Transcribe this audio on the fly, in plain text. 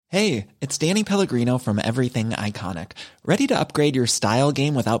Hey, it's Danny Pellegrino from Everything Iconic. Ready to upgrade your style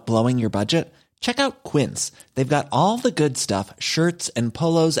game without blowing your budget? Check out Quince. They've got all the good stuff, shirts and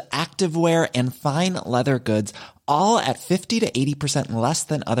polos, activewear, and fine leather goods, all at 50 to 80% less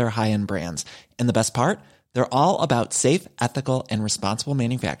than other high-end brands. And the best part? They're all about safe, ethical, and responsible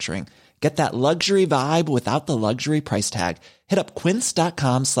manufacturing. Get that luxury vibe without the luxury price tag. Hit up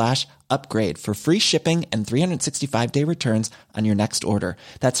quince.com/upgrade for free shipping and 365-day returns on your next order.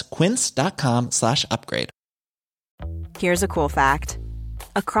 That's quince.com/upgrade. Here's a cool fact.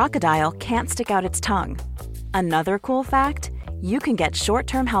 A crocodile can't stick out its tongue. Another cool fact, you can get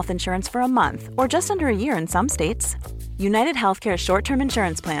short-term health insurance for a month or just under a year in some states. United Healthcare short-term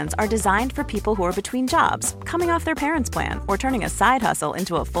insurance plans are designed for people who are between jobs, coming off their parents' plan, or turning a side hustle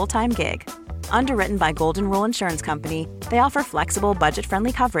into a full-time gig. Underwritten by Golden Rule Insurance Company, they offer flexible,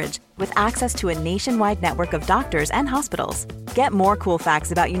 budget-friendly coverage with access to a nationwide network of doctors and hospitals. Get more cool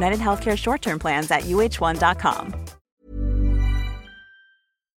facts about United Healthcare short-term plans at uh1.com.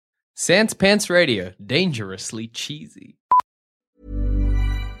 Sans Pants Radio, dangerously cheesy.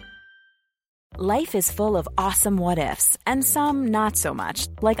 Life is full of awesome what-ifs, and some not so much,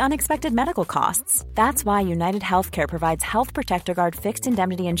 like unexpected medical costs. That's why United Healthcare provides Health Protector Guard fixed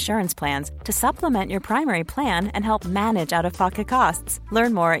indemnity insurance plans to supplement your primary plan and help manage out-of-pocket costs.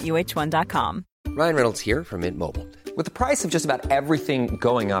 Learn more at uh1.com. Ryan Reynolds here from Mint Mobile. With the price of just about everything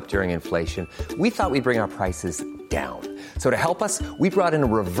going up during inflation, we thought we'd bring our prices down. So to help us, we brought in a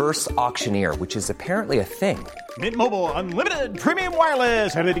reverse auctioneer, which is apparently a thing. Mint Mobile Unlimited Premium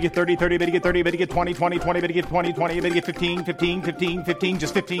Wireless. How to get 30, 30, bit to get 30, bit to get 20, 20, 20, bit to get 20, 20, bit to get 15, 15, 15, 15,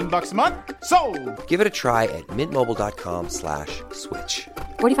 just $15 a month? Sold! Give it a try at mintmobile.com/switch.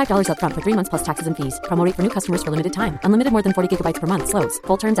 $45 up front for 3 months plus taxes and fees. Promo rate for new customers for limited time. Unlimited more than 40 gigabytes per month. Slows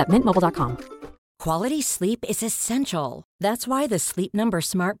full terms at mintmobile.com. Quality sleep is essential. That's why the Sleep Number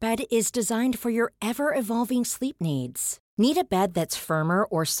Smart Bed is designed for your ever-evolving sleep needs. Need a bed that's firmer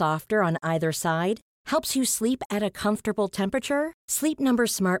or softer on either side? Helps you sleep at a comfortable temperature? Sleep Number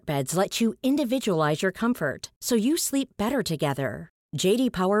Smart Beds let you individualize your comfort, so you sleep better together.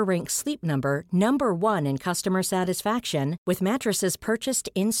 J.D. Power ranks Sleep Number number 1 in customer satisfaction with mattresses purchased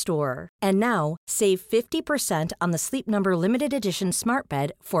in-store. And now, save 50% on the Sleep Number Limited Edition Smart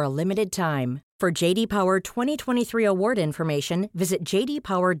Bed for a limited time. For J.D. Power 2023 award information, visit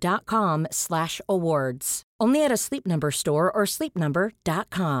jdpower.com/awards. Only at a Sleep Number store or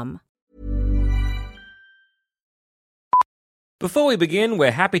sleepnumber.com. Before we begin, we're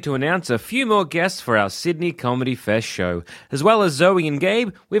happy to announce a few more guests for our Sydney Comedy Fest show. As well as Zoe and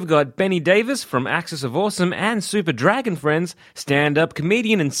Gabe, we've got Benny Davis from Axis of Awesome and Super Dragon Friends, stand-up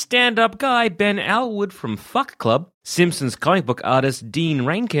comedian and stand-up guy Ben Alwood from Fuck Club, Simpsons comic book artist Dean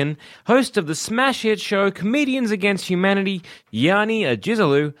Rankin, host of the smash hit show Comedians Against Humanity, Yanni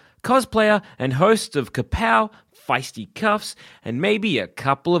Ajizalu, cosplayer and host of Kapow, Feisty Cuffs, and maybe a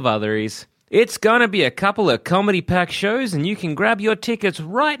couple of others. It's gonna be a couple of comedy-packed shows, and you can grab your tickets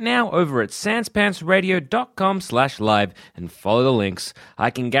right now over at sanspantsradio.com/live and follow the links. I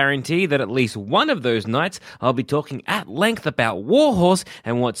can guarantee that at least one of those nights I'll be talking at length about Warhorse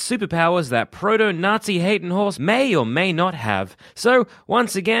and what superpowers that proto-Nazi hating horse may or may not have. So,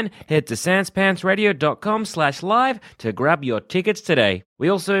 once again, head to sanspantsradio.com/live to grab your tickets today. We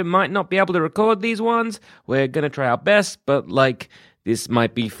also might not be able to record these ones. We're gonna try our best, but this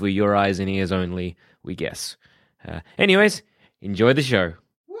might be for your eyes and ears only, we guess. Anyways, enjoy the show.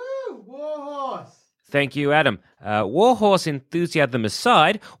 Woo! Warhorse! Thank you, Adam. Warhorse enthusiasm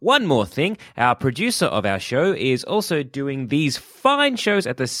aside, one more thing. Our producer of our show is also doing these fine shows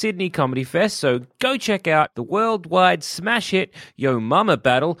at the Sydney Comedy Fest, so go check out the worldwide smash hit Yo Mama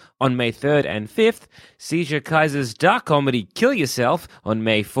Battle on May 3rd and 5th, Seizure Kaiser's dark comedy Kill Yourself on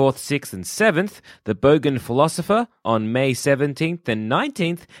May 4th, 6th and 7th, The Bogan Philosopher on May 17th and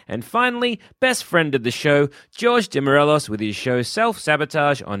 19th, and finally, best friend of the show, George DeMorelos with his show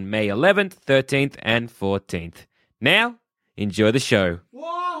Self-Sabotage on May 11th, 13th and 14th. Now, enjoy the show.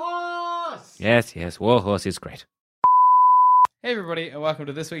 Warhorse! Yes, Warhorse is great. Hey everybody, and welcome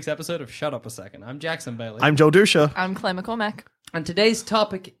to this week's episode of Shut Up a Second. I'm Jackson Bailey. I'm Joe Dusha. I'm Claire McCormack. And today's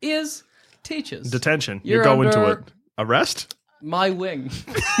topic is teachers. Detention. You're go into under it. Arrest? My wing.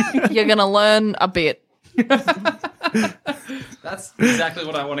 You're going to learn a bit. That's exactly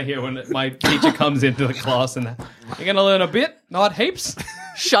what I want to hear when my teacher comes into the class and you're going to learn a bit, not heaps.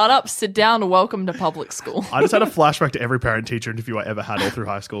 Shut up, sit down, welcome to public school. I just had a flashback to every parent-teacher interview I ever had all through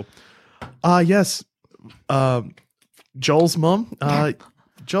high school. Yes. Joel's mum.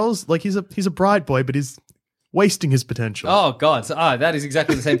 Joel's, he's a bright boy, but he's wasting his potential. Oh God! So, that is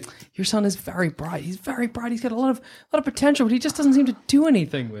exactly the same. Your son is very bright. He's very bright. He's got a lot of potential, but he just doesn't seem to do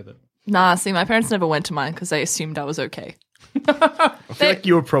anything with it. Nah, see, my parents never went to mine because they assumed I was okay. I feel like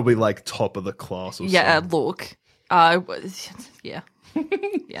you were probably like top of the class or Yeah, something. look. Yeah.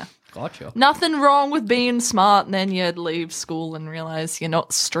 Yeah. Gotcha. Nothing wrong with being smart, and then you'd leave school and realize you're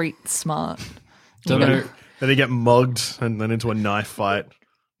not street smart. Don't know. Then they get mugged and then into a knife fight.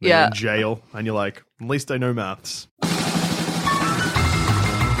 Then Yeah. in jail. And you're like, at least I know maths.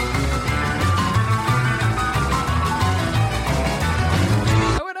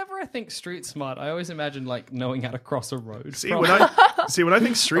 Whenever I think street smart, I always imagine like knowing how to cross a road. See, when I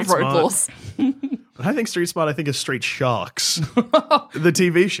think street Road smart, balls. when I think street smart, I think of Street Sharks, the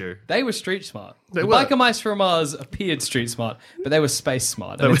TV show. They were street smart. They the were. Biker Mice from Mars appeared street smart, but they were space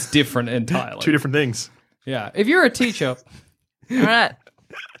smart, and it's different entirely. Two different things. Yeah. If you're a teacher All right.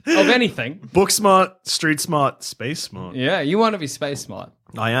 of anything, Book smart, street smart, space smart. yeah, you want to be space smart.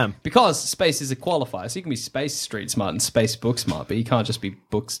 I am. Because space is a qualifier, so you can be space street smart and space book smart, but you can't just be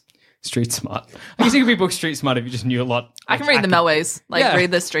books street smart. I guess you could be book street smart if you just knew a lot. I can read the Melways, Yeah.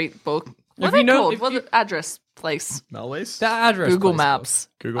 read the street book. What If are you they know- called? if What's you- the address place? Melways? The address. Google place Maps.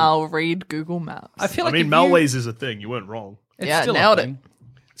 Google. I'll read Google Maps. I feel I like mean, if you- Melways is a thing. You weren't wrong. it's Yeah, still a nailed it. thing.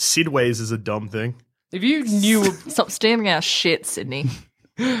 Sidways is a dumb thing. If you knew, Stop stealing our shit, Sydney.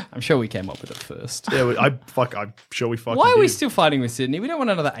 I'm sure we came up with it first. Yeah, I'm sure we fucking Why are we did. still fighting with Sydney? We don't want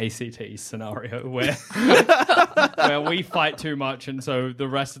another ACT scenario where where we fight too much and so the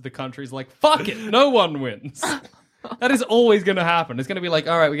rest of the country's like, fuck it, no one wins. That is always going to happen. It's going to be like,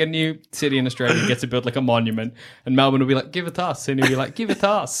 all right, we get a new city in Australia, gets to build like a monument, and Melbourne will be like, give it to us. Sydney will be like, give it to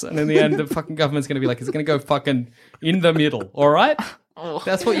us. And in the end, the fucking government's going to be like, it's going to go fucking in the middle, all right?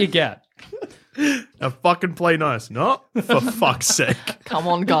 That's what you get. Now fucking play nice. No? For fuck's sake. Come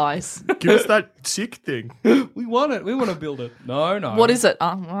on, guys. Give us that sick thing. We want it. We want to build it. No. What is it?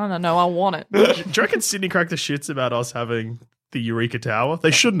 I don't know. I want it. Do you reckon Sydney cracked the shits about us having the Eureka Tower?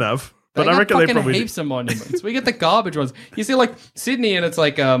 They shouldn't have. But I got reckon they fucking probably heaps of monuments. We get the garbage ones. You see, like Sydney, and it's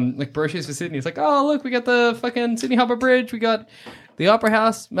like brochures for Sydney. It's like, oh look, we got the fucking Sydney Harbour Bridge. We got the Opera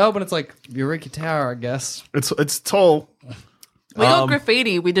House. Melbourne, it's like Eureka Tower, I guess. It's tall. We got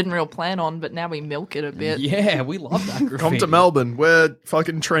graffiti we didn't real plan on, but now we milk it a bit. Yeah, we love that graffiti. Come to Melbourne. We're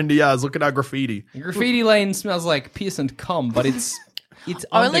fucking trendy as. Look at our graffiti. Graffiti Lane smells like piss and cum, but it's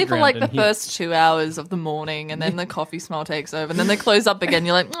Only for like the underground in here. first 2 hours of the morning, and then the coffee smell takes over, and then they close up again.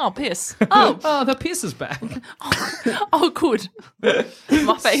 You're like, oh, piss. Oh, Oh, the piss is back. oh, good.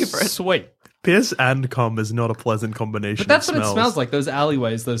 My favorite. Sweet. Piss and cum is not a pleasant combination. But that's of what it smells. smells like. Those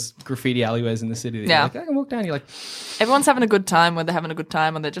alleyways, those graffiti alleyways in the city. That Yeah. You're like, I can walk down. You're like, Everyone's having a good time, where they're having a good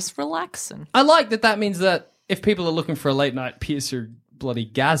time, or they're just relaxing. I like that. That means that if people are looking for a late night piss or bloody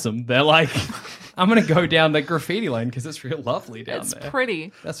gasm, they're like, I'm going to go down the graffiti lane because it's real lovely down It's there.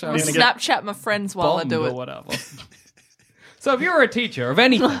 pretty. That's I'm right. gonna Snapchat my friends while I Bombed do or it. whatever. So if you're a teacher of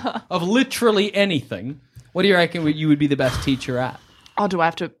anything, of literally anything, what do you reckon you would be the best teacher at? Oh, do I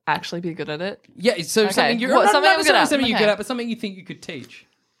have to actually be good at it? Yeah, so Okay. something you're What, not something I'm good necessarily at? something you're Okay. good at, but something you think you could teach.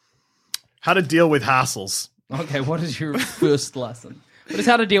 How to deal with hassles. Okay, what is your first lesson? What is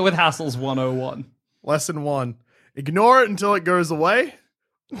how to deal with hassles 101? Lesson 1. Ignore it until it goes away.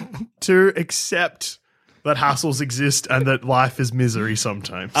 2. Accept that hassles exist and that life is misery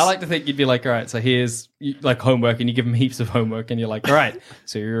sometimes. I like to think you'd be like, all right, so here's like homework, and you give them heaps of homework, and you're like, all right,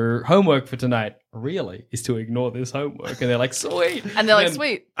 so your homework for tonight really is to ignore this homework, and they're like, sweet, And they're like, then-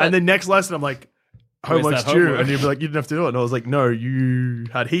 sweet. And the next lesson, I'm like, Where's homework's that due. homework? And you'd be like, you didn't have to do it. And I was like, no, you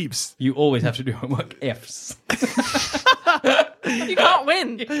had heaps. You always have to do homework Fs. You can't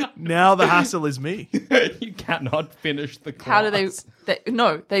win. Now the hassle is me. You cannot finish the class. How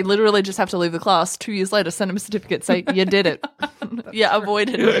do they literally just have to leave the class 2 years later, send them a certificate, say, you did it. You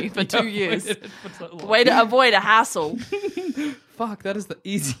avoided me for 2 years. Way to avoid a hassle. Fuck, that is the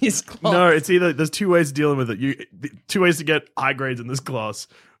easiest class. No, it's either, there's 2 ways of dealing with it. 2 ways to get high grades in this class.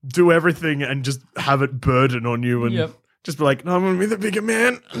 Do everything and just have it burden on you and Yep. just be like, no, I'm going to be the bigger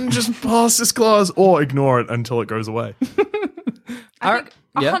man and just pass this class, or ignore it until it goes away. I think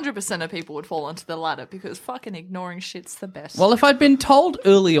yeah. 100% of people would fall onto the latter because fucking ignoring shit's the best. Well, if I'd been told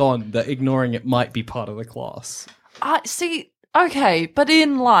early on that ignoring it might be part of the class. See, okay, but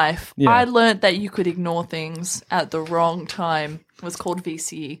in life, Yeah. I learned that you could ignore things at the wrong time. It was called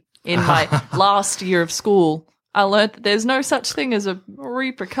VCE. In my last year of school, I learned that there's no such thing as a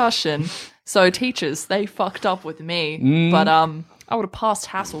repercussion. So teachers, they fucked up with me. But I would have passed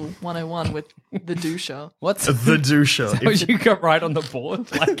Hassle 101 with the doucher. What's The doucher. what you got right on the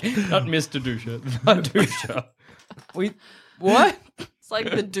board? Like, not Mr. Doucher, the doucher. What? It's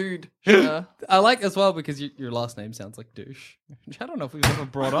like the dude. Sure. I like as well because your last name sounds like douche. Which I don't know if we've ever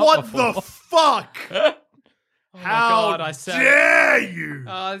brought up What before. the fuck? Oh my How God, I said dare you? it's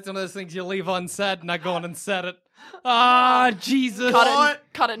one of those things you leave unsaid, and I go on and said it. Ah, Jesus.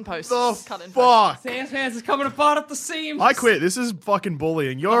 Cut it in post. The Cut it in post. fuck? Sam's hands is coming apart at the seams. I quit. This is fucking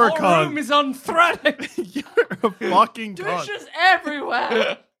bullying. The You're a whole room cunt. is unthreaded. You're a fucking cunt. Douches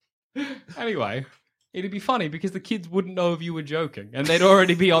everywhere. Anyway, it'd be funny because the kids wouldn't know if you were joking, and they'd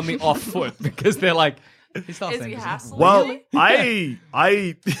already be on the off foot because they're like, his last Is name he is hassling? Well, Really?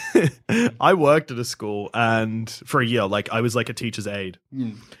 I worked at a school and for a year, like I was like a teacher's aide,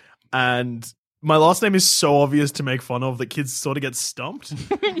 and my last name is so obvious to make fun of that kids sort of get stumped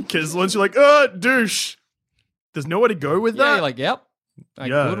because once you're like, douche, there's nowhere to go with Yeah, that. you're like, yep, Yeah.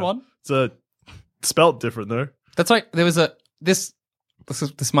 good one. It's spelt different though. That's right. There was this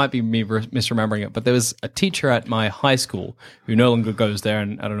might be me misremembering it, but there was a teacher at my high school who no longer goes there,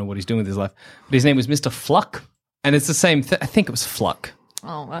 and I don't know what he's doing with his life. But his name was Mr. Fluck, and it's the same. I think it was Fluck.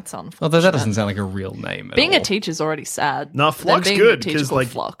 Oh, that's unfortunate. Although that doesn't sound like a real name. At Being all. a teacher's already sad. Nah, Then Fluck's being good a teacher because called like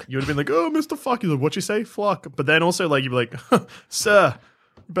Fluck. you would have been like, oh, Mr. Fluck. You're like, what you say, Fluck? But then also like you'd be like, sir,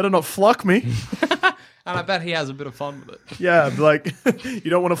 you better not fluck me. And I bet he has a bit of fun with it. Yeah, be like you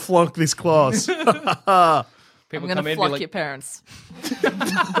don't want to flunk this class. I'm People going come to in and be flock like, your parents.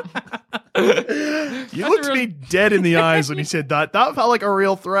 You looked me dead in the eyes when you said that. That felt like a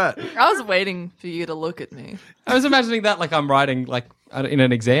real threat. I was waiting for you to look at me. I was imagining that like I'm writing like in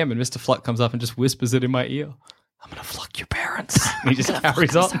an exam, and Mr. Fluck comes up and just whispers it in my ear. I'm gonna fluck your parents. And he just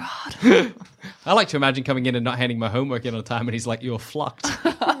carries on. I like to imagine coming in and not handing my homework in on time, and he's like, "You're flucked."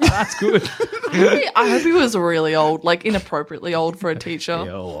 That's good. I hope he was really old, like inappropriately old for a teacher.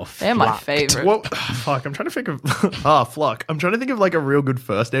 They're my favorite. What? Fuck, I'm trying to think of Fluck. I'm trying to think of like a real good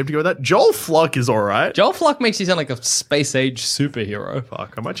first name to go with that. Joel Fluck is all right. Joel Fluck makes you sound like a space age superhero.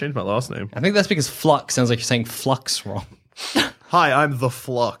 Fuck, I might change my last name. I think that's because Fluck sounds like you're saying flux wrong. Hi, I'm the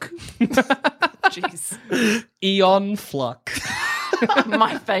Fluck. Jeez. Eon Fluck.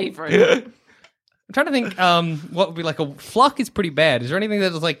 My favorite. I'm trying to think what would be like a Fluck is pretty bad. Is there anything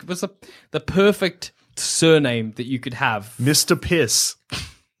that is like what's the perfect surname that you could have? Mr. Piss.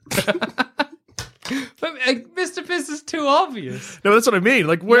 But, Mr. Piss is too obvious. No, that's what I mean.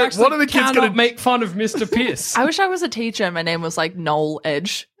 Like, You where, actually what are the kids cannot going to make fun of Mr. Piss? I wish I was a teacher and my name was like Noel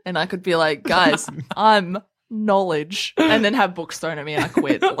Edge and I could be like, guys, I'm knowledge, and then have books thrown at me and I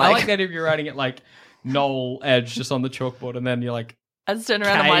quit. I like that if you're writing it like Noel Edge just on the chalkboard, and then you're like I just turn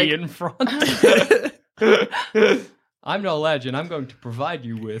around K and in front. I'm Noel Edge, and I'm going to provide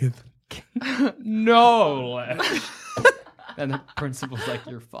you with Noel Edge. And the principal's like,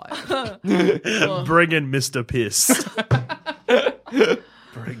 you're fired. bring in Mr. Piss?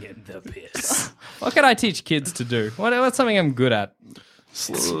 Bring in the piss. What can I teach kids to do? What's something I'm good at?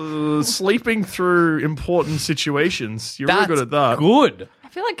 Sleeping through important situations. You're really good at that. Good. I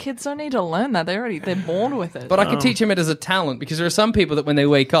feel like kids don't need to learn that. They're born with it. But I can teach them it as a talent, because there are some people that when they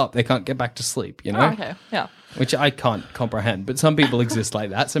wake up, they can't get back to sleep, you know? Oh, okay, yeah. Which I can't comprehend, but some people exist like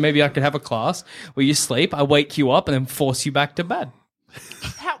that. So maybe I could have a class where you sleep, I wake you up, and then force you back to bed.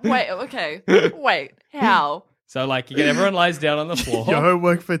 Wait, how? So, like, everyone lies down on the floor. Your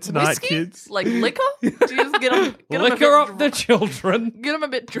homework for tonight, Whiskey? kids. Like liquor? Do you just get them Liquor up the children. Get them a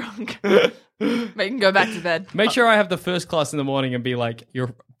bit drunk. Make them go back to bed. Make sure I have the first class in the morning and be like,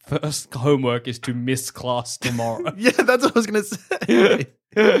 your first homework is to miss class tomorrow. Yeah, that's what I was going to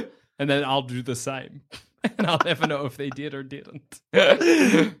say. And then I'll do the same. And I'll never know if they did or didn't.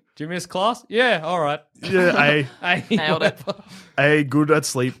 Did you miss class? Yeah, all right. Yeah, Nailed it. good at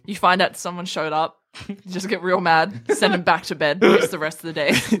sleep. You find out someone showed up, you just get real mad, send them back to bed, miss the rest of the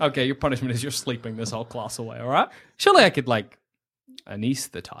day. Okay, your punishment is you're sleeping this whole class away, all right? Surely I could, like,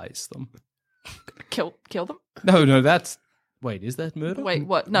 anesthetize them. Kill them? No, that's... Wait, is that murder? Wait,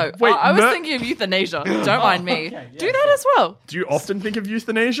 what? No, Wait, I was thinking of euthanasia. Don't mind me. Do that as well. Do you often think of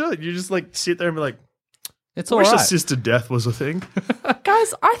euthanasia? You just like sit there and be like, It's I all wish right. assisted death was a thing.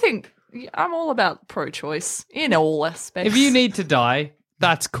 Guys, I think I'm all about pro-choice in all aspects. If you need to die,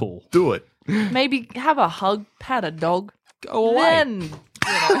 that's cool. Do it. Maybe have a hug, pat a dog, Go away. then,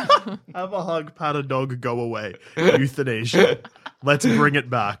 Have a hug, pat a dog, go away. Euthanasia. Let's bring it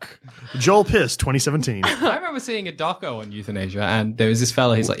back. Joel Piss, 2017. I remember seeing a doco on euthanasia, and there was this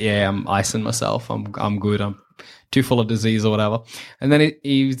fella. He's like, "Yeah, I'm icing myself. I'm good. I'm too full of disease or whatever." And then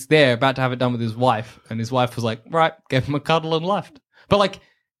he was there about to have it done with his wife, and his wife was like, "Right," gave him a cuddle and left. But like,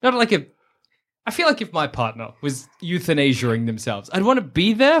 not like a. I feel like if my partner was euthanasiaing themselves, I'd want to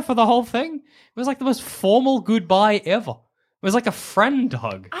be there for the whole thing. It was like the most formal goodbye ever. It was like a friend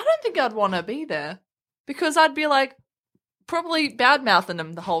hug. I don't think I'd want to be there because I'd be like, probably bad-mouthing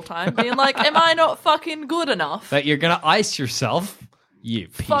them the whole time, being like, am I not fucking good enough? That you're going to ice yourself? You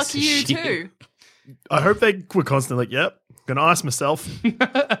piece Fuck of you shit. too. I hope they were constantly like, yep, gonna ice myself.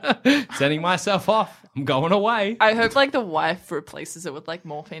 Sending myself off. I'm going away. I hope like the wife replaces it with like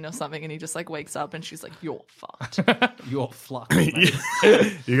morphine or something, and he just like wakes up and she's like, "You're fucked." You're fucked, mate.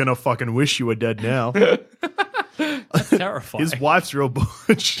 You're gonna fucking wish you were dead now. That's terrifying. His wife's real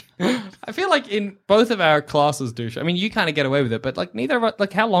butch. I feel like in both of our classes, douche. I mean, you kind of get away with it, but like neither of us,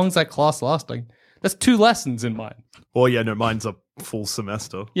 like how long's that class lasting? That's 2 lessons in mine. Oh yeah, no, mine's a full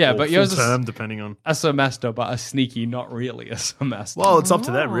semester. Yeah, or but full yours is term, depending on. A semester, but a sneaky, not really a semester. Well, it's up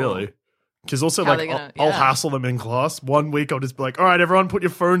to them, really. Because also, How like, they gonna- I'll yeah. hassle them in class. 1 week, I'll just be like, all right, everyone put your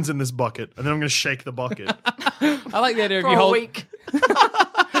phones in this bucket. And then I'm going to shake the bucket. I like the idea of For you a hold. week.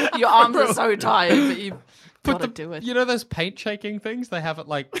 Your arms are so tired, but you gotta do it. You know those paint shaking things they have at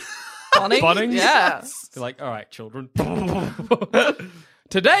like Bunnings? Bunnings? Yeah. They're like, all right, children.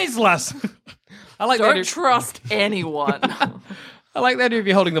 Today's lesson. I like the Don't idea. trust anyone. I like the idea of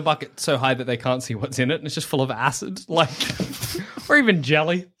you holding the bucket so high that they can't see what's in it, and it's just full of acid, like, or even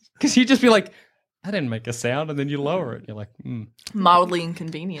jelly. Because you just be like, I didn't make a sound, and then you lower it. You're like, Mildly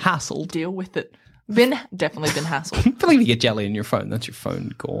inconvenient. hassled. Deal with it. Definitely been hassled. I believe you get jelly in your phone. That's your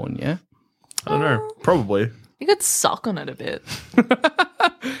phone gone, yeah? I don't know. Probably. You could suck on it a bit.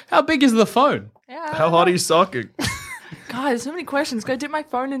 How big is the phone? Yeah. How hard are you sucking? Guys, so many questions. Go dip my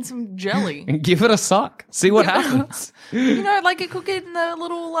phone in some jelly. And give it a suck. See what happens. You know, like it could get in the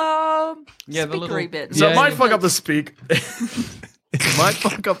little Yeah, the speakery little- bit. So Yeah, it might yeah. fuck up the speak. It might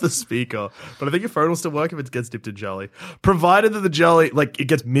fuck up the speaker, but I think your phone will still work if it gets dipped in jelly. Provided that the jelly, like, it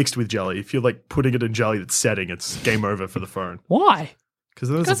gets mixed with jelly. If you're, like, putting it in jelly that's setting, it's game over for the phone. Why? Because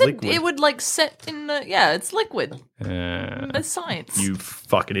then there's Because a liquid. it would like set in the it's liquid. Uh, It's science. You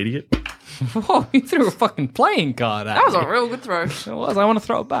fucking idiot. whoa, you threw a fucking playing card at That was me. a real good throw. It was. I want to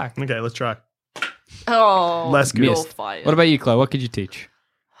throw it back. Okay, let's try. Oh, Less good. you're Missed. fired. What about you, Chloe? What could you teach?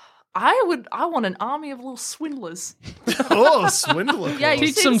 I want an army of little swindlers. Oh, swindler. Yeah, you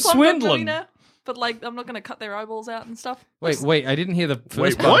Teach seen some Slumdog swindling. Millionaire? But like, I'm not going to cut their eyeballs out and stuff. Wait, I didn't hear the first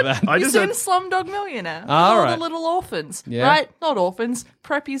Wait, part what? of that. I You just seen said, Slumdog Millionaire? All All right. the little orphans, Yeah. right? Not orphans,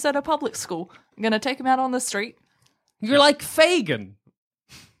 preppies at a public school. I'm going to take them out on the street. You're like Fagin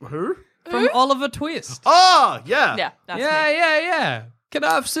who? from Oliver Twist. Oh, yeah. Yeah, that's yeah, me. yeah. Can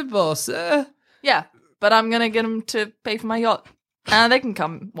I have some more, sir? Yeah, but I'm going to get them to pay for my yacht. They can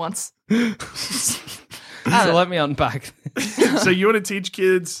come once. So let me unpack So you want to teach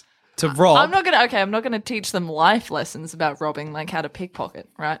kids? to rob. I'm not gonna teach them life lessons about robbing, like how to pickpocket,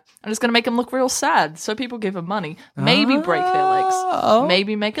 right? I'm just gonna make them look real sad, so people give them money, maybe break their Oh. legs,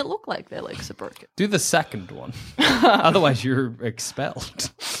 maybe make it look like their legs are broken. Do the second one. Otherwise, you're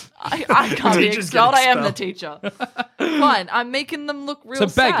expelled. I can't be Teachers get expelled. I am the expelled. teacher. Fine, I'm making them look real So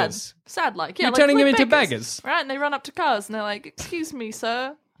sad. beggars. Sad like, yeah, You're like turning flip them into beggars. right? And they run up to cars and they're like, "Excuse me,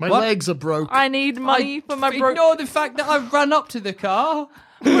 sir, My What? legs are broke. I need money for my broke." Ignore the fact that I ran up to the car.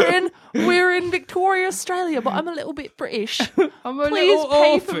 We're in Victoria, Australia, but I'm a little bit British. I'm a Please little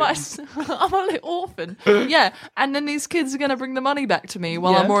pay orphan. for my. I'm a little orphan. Yeah, and then these kids are gonna bring the money back to me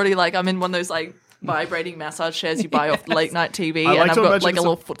while Yeah. I'm already like I'm in one of those like vibrating massage chairs you buy off the late night TV, I like and I've to got imagine like a some-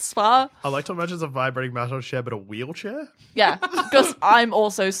 little foot spa. I like to imagine it's a vibrating massage chair, but a wheelchair. Yeah, because I'm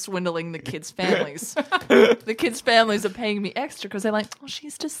also swindling the kids' families. The kids' families are paying me extra because they're like, "Oh,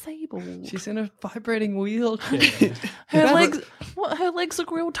 she's disabled. She's in a vibrating wheelchair. Her legs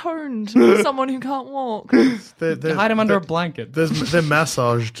look real toned. For someone who can't walk." They're, Hide him under a blanket. They're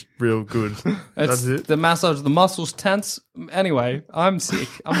massaged real good. That's it. The massage, the muscles tense. Anyway, I'm sick.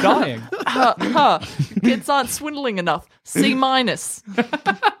 I'm dying. Kids aren't swindling enough. C minus.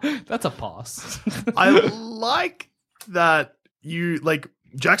 That's a pass. I like that you like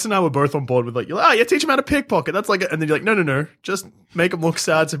Jackson and I were both on board with like, you're like, oh, yeah, teach them how to pickpocket. That's like, and then you're like, no, just make them look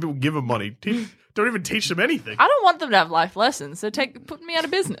sad so people give them money. Don't even teach them anything. I don't want them to have life lessons. They're putting me out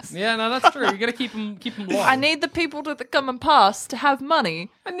of business. Yeah, no, that's true. You gotta keep them long. I need the people to come and pass to have money.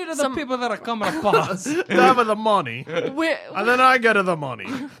 I need the some- people that are coming to pass. They have the money, We're, and then I get her the money.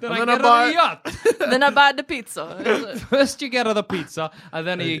 Then and I get her the yacht. then I buy the pizza. First you get her the pizza, and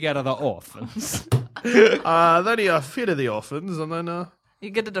then you get her the orphans. Then you feed her the orphans, and then You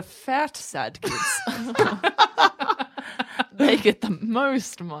get the fat sad kids. They get the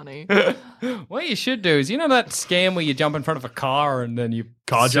most money. What you should do is, you know that scam where you jump in front of a car and then you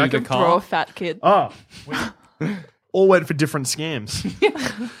Carjack sue the him? Throw car? a fat kid. all went for different scams.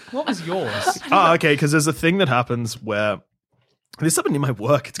 What was yours? Okay, because there's a thing that happens where there's something in my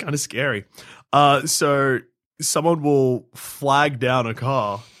work. It's kind of scary. So someone will flag down a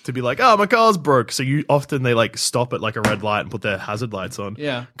car to be like, oh, my car's broke. So they like stop at like a red light and put their hazard lights on.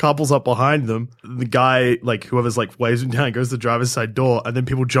 Yeah. Car pulls up behind them. The guy, like whoever's like waves him down, goes to the driver's side door, and then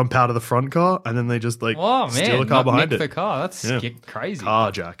people jump out of the front car, and then they just like steal the car behind nick it. the car. That's crazy.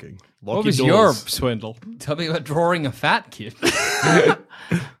 Carjacking. Lock What was your your doors. swindle? Tell me about drawing a fat kid.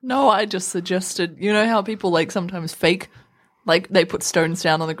 No, I just suggested, you know how people like sometimes fake, like they put stones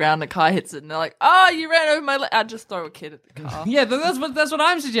down on the ground, the car hits it, and they're like, "Oh, you ran over my leg." I'd just throw a kid at the car. Yeah, that's what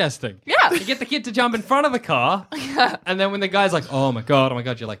I'm suggesting. Yeah. You get the kid to jump in front of the car, and then when the guy's like, "Oh my god,"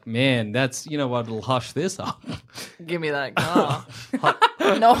 you're like, "Man, that's you know what? It'll hush this up." Give me that car.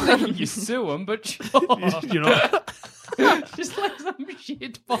 No, You sue him, but sure. You know, Just like some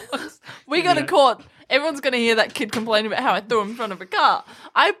shit box. we go to court. Everyone's going to hear that kid complain about how I threw him in front of a car.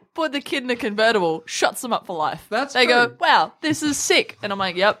 I put the kid in a convertible, shuts them up for life. They go, true. "Wow, this is sick." And I'm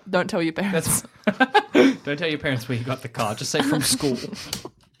like, "Yep, don't tell your parents." Don't tell your parents where you got the car. Just say from school.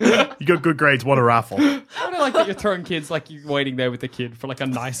 you got good grades, won a raffle. I don't like that you're throwing kids like you're waiting there with the kid for like a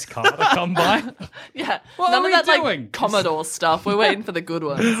nice car to come by. Yeah. What None are of we that doing? like Commodore stuff. We're waiting for the good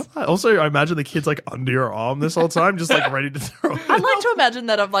ones. Also, I imagine the kid's like under your arm this whole time, just like ready to throw. I'd like to imagine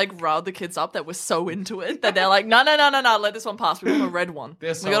that I've like riled the kids up that we're so into it that they're like, no, let this one pass. We want a red one.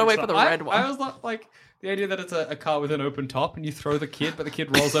 They're We gotta wait for the red I one. was like the idea that it's a car with an open top and you throw the kid, but the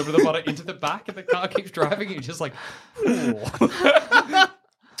kid rolls over the bottom into the back and the car keeps driving and you're just like,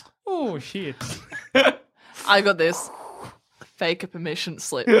 oh shit. I got this. Fake a permission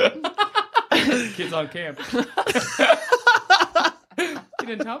slip. Kids on camp. You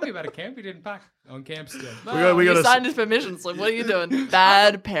didn't tell me about a camp. You didn't pack on camp still. No, We You got signed his permission slip. What are you doing?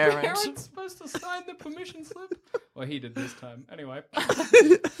 Bad parent. parents supposed to sign the permission slip. Well, he did this time. Anyway,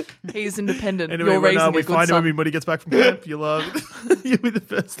 He's independent. Anyway, You're when raising we a good find son. him when he gets back from camp, you'll be the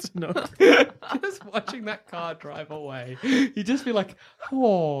first to know. just watching that car drive away, you just be like,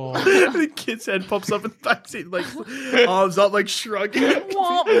 oh. The kid's head pops up in the backseat, like arms up, like shrugging.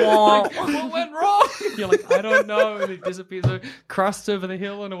 Wah, wah. What went wrong? You're like, I don't know. And it disappears, crusts over the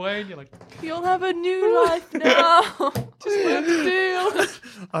hill and away, and you're like, You'll have a new life now. Just learn to deal.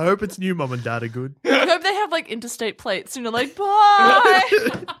 I hope it's new. Mum and Dad are good. I hope they have like interstate plates and you're like, bye.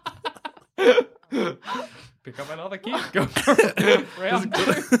 pick up another kid. Go for round two.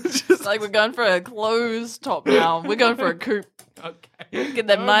 It's like we're going for a closed top now. We're going for a coupe. Okay. Get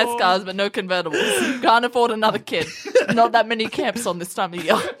them No nice more. cars, but no convertibles. Can't afford another kid. Not that many camps on this time of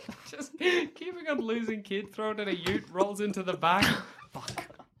year. Just keeping on losing kid, thrown in a ute, rolls into the back.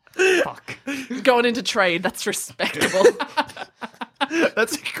 Fuck. Going into trade, that's respectable.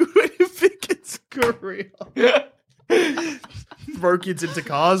 That's a good way to pick its career. Throw kids into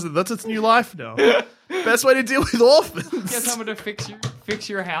cars, and that's its new life now. Best way to deal with orphans. Get someone to fix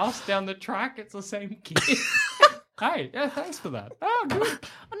your house down the track. It's the same kid. Hey, yeah, thanks for that. Oh, good.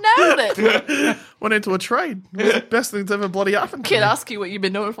 Nailed it. Went into a trade. It was the best thing that's ever bloody happened. to Kid me. asks you what you've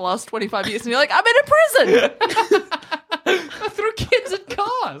been doing for the last 25 years, and you're like, I'm in a prison. I threw kids at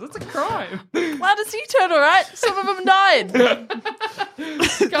cars. That's a crime. Why does he turn all right? Some of them died.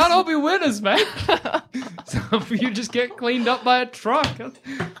 Can't all be winners, mate. Some of you just get cleaned up by a truck.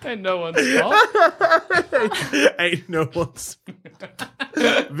 Ain't no one's fault. Ain't no one's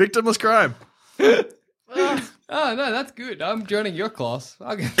victimless crime. Oh, no, that's good. I'm joining your class.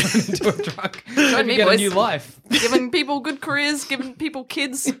 I'll get thrown into a truck. Trying me, to get boys. a new life. Giving people good careers, giving people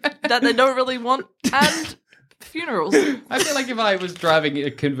kids that they don't really want, and funerals. I feel like if I was driving a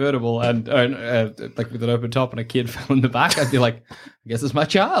convertible and like with an open top and a kid fell in the back, I'd be like, I guess it's my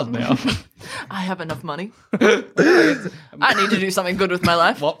child now. I have enough money. I need to do something good with my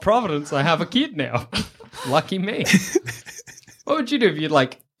life. What providence? I have a kid now. Lucky me. What would you do if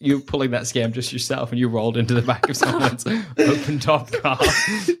you're pulling that scam just yourself and you rolled into the back of someone's open top car?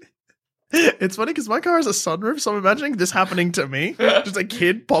 It's funny because my car has a sunroof, so I'm imagining this happening to me. Just a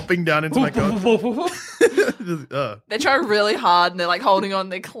kid popping down into my car. They try really hard and they're like holding on,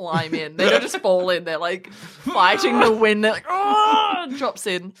 they climb in. They don't just fall in, they're like fighting the wind. They're like, oh, drops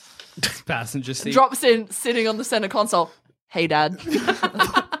in. Passenger seat. Drops in, sitting on the center console. Hey, Dad.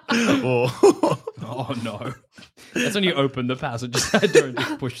 Oh. Oh, no. That's when you open the passenger side door and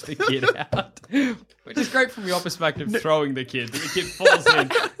just push the kid out. Which is great from your perspective, throwing the kid. The kid falls in.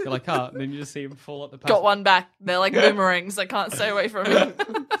 You're like, and then you just see him fall at the passenger. Got one back. They're like boomerangs. I can't stay away from him.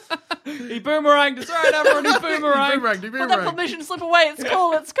 He boomeranged. It's all right, everyone. He boomeranged. Put that permission slip away. It's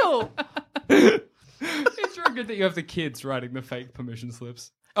cool. It's cool. It's really good that you have the kids writing the fake permission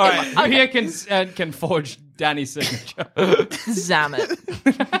slips. All right, who here can forge Danny's signature? Zam it.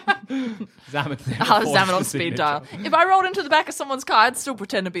 Zaman on speed dial. If I rolled into the back of someone's car, I'd still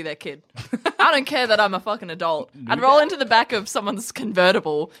pretend to be their kid. I don't care that I'm a fucking adult. I'd roll into the back of someone's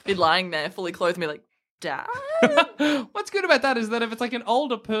convertible, be lying there, fully clothed, and be like, Dad? What's good about that is that if it's like an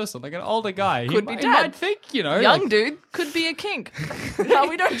older person, like an older guy, Could be he dad. might think, Young like, dude could be a kink. No,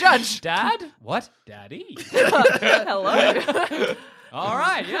 we don't judge. Dad? What? Daddy? Hello. All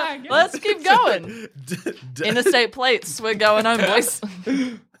right, yeah. I guess. Let's keep going. Interstate plates. We're going home, boys.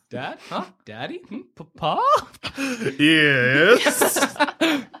 Dad? Huh? Daddy? Papa? Yes.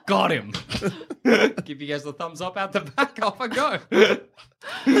 Got him. Give you guys the thumbs up out the back. Off I go.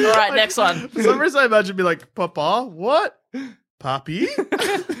 All right, next one. For some reason, I imagine be like, Papa, what? Papi?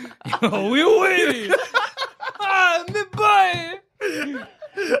 Oui. Ah, my boy.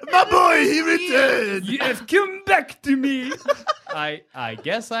 My boy, he returned. You have come back to me. I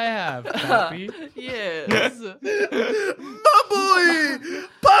guess I have, Papi. Yes. My boy,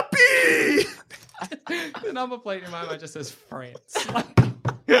 Papi. The number plate in my mind just says France.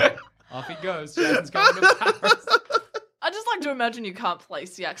 Off he goes. Jason's going to Paris. I just like to imagine you can't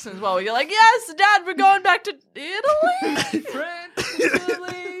place the accent as well. You're like, yes, Dad, we're going back to Italy, France,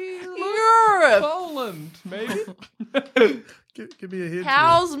 Italy, Europe, Poland, maybe. Give me a hint.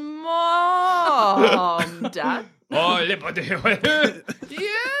 How's Mom, Dad? Oh, yeah.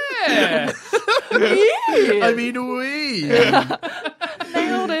 Yeah. I mean, we.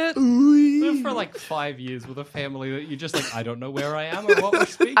 Nailed it. Live for like 5 years with a family that you're just like, I don't know where I am or what we're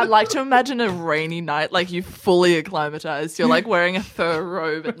speaking. I'd like to imagine a rainy night, like you fully acclimatized. You're like wearing a fur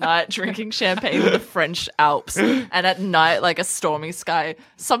robe at night, drinking champagne in the French Alps, and at night, like a stormy sky,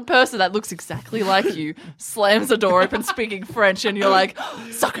 some person that looks exactly like you slams the door open speaking French, and you're like,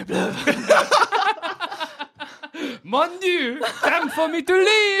 sacre bleu. Mon Dieu, time for me to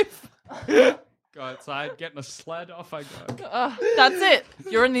leave. Go outside, get in a sled, off I go. That's it.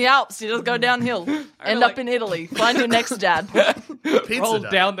 You're in the Alps. You just go downhill. End up in Italy. Find your next dad. Roll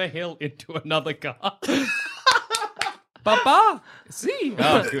down the hill into another car. Papa, see?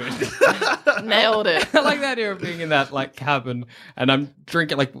 Oh, good. Nailed it. I like that idea of being in that like cabin, and I'm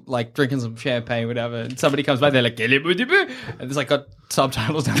drinking like drinking some champagne, whatever. And somebody comes by, they're like, and there's like got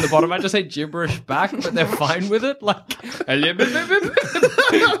subtitles down the bottom. I just say gibberish back, but they're fine with it. Like,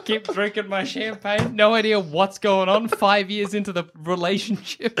 keep drinking my champagne. No idea what's going on. 5 years into the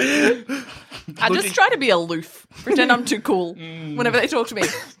relationship. I just try to be aloof. Pretend I'm too cool whenever they talk to me.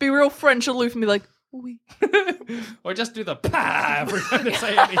 Be real French aloof and be like, oui. Or just do the pa every time they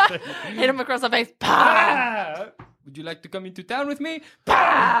say anything. Hit him across the face. Pa! Pa! Would you like to come into town with me?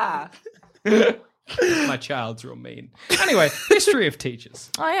 Pa! My child's real mean. Anyway, history of teachers.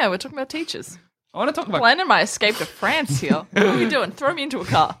 Oh yeah, we're talking about teachers. I want to talk about Planning my escape to France here. What are we doing? Throw me into a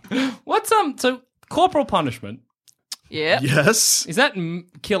car. what's so corporal punishment. Yeah. Yes. Is that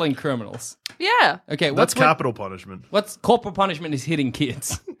killing criminals? Yeah. Okay, That's capital punishment. What's corporal punishment is hitting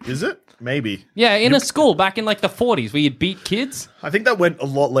kids. Is it? Maybe. Yeah, in a school back in like the 40s where you'd beat kids. I think that went a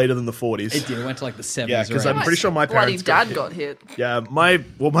lot later than the 40s. It did. It went to like the 70s. Yeah, because or I'm 80s. pretty sure my Bloody parents dad got hit. Yeah, my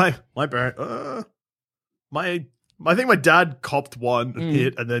parent. I think my dad copped one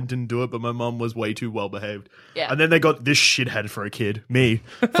hit and then didn't do it, but my mum was way too well behaved. Yeah. And then they got this shithead for a kid, me.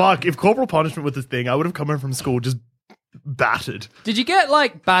 Fuck, if corporal punishment was this thing, I would have come home from school just battered. Did you get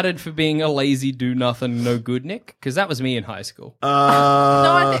like battered for being a lazy do nothing no good Nick? Because that was me in high school. No,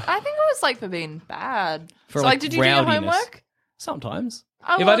 I think it was like for being bad. For, so like, did you do your rowdiness. homework? Sometimes.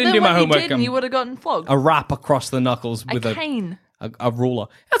 Oh, If well, I didn't then do my when homework, you didn't, you would have gotten flogged. a rap across the knuckles with a cane. a ruler.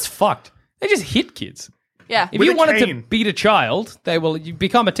 That's fucked. They just hit kids. Yeah. If With you a wanted to cane. beat a child, you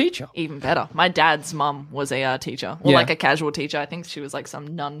become a teacher. Even better. My dad's mum was a teacher. Or Yeah. like a casual teacher. I think she was like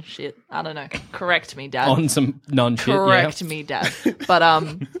some nun shit. I don't know. Correct me, Dad. On some non-shit, Correct yeah. me, Dad. But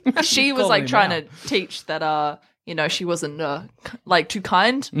she was Calling like him trying out. to teach that she wasn't like too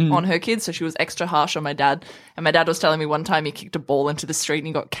kind on her kids, so she was extra harsh on my dad. And my dad was telling me one time he kicked a ball into the street and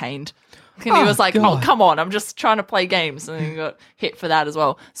he got caned. And he was like, God. "Oh, come on, I'm just trying to play games," and he got hit for that as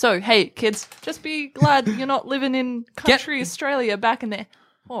well. So hey, kids, just be glad you're not living in country Australia back in the.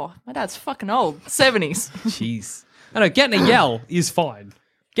 Oh, my dad's fucking old, 70s. Jeez. I know, getting a yell is fine.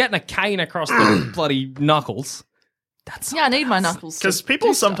 Getting a cane across the bloody knuckles. Yeah, I need my knuckles. to Because people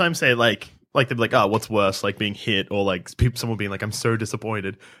do stuff. sometimes say like they'll be like, oh, what's worse, like being hit or like someone being like, I'm so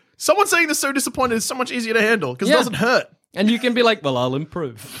disappointed. Someone saying they're so disappointed is so much easier to handle because Yeah. it doesn't hurt. And you can be like, well, I'll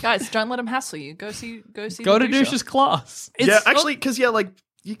improve. Guys, don't let him hassle you. Go see. Go the to doucher. Douche's class. Yeah, actually, because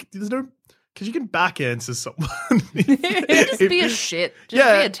there's no, because you can back answer someone. Just be a shit. Just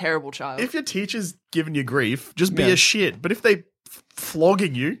be a terrible child. If your teacher's giving you grief, just be Yeah. a shit. But if they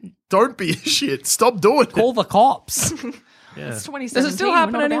flogging you, don't be a shit. Stop doing it. Call the cops. It's 2017. Does it still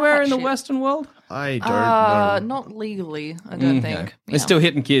happen anywhere in the Western world? I don't know. Not legally, I don't think. They're still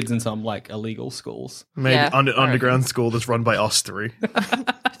hitting kids in some like illegal schools. Maybe Yeah. underground school that's run by us three.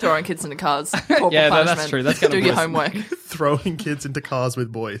 Throwing kids into cars. Corporal Yeah, no, that's punishment. true. That's kind Do of your worse. homework. Throwing kids into cars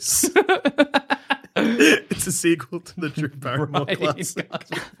with boys. It's a sequel to the Drew Barrymore classic.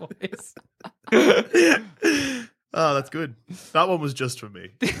 Oh, that's good. That one was just for me.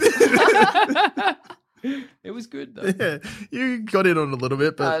 It was good though. Yeah, you got in on a little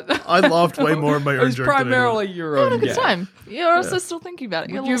bit, but I laughed way more in my It own was joke than anyone. primarily your own Good gag. time. You're also still thinking about it.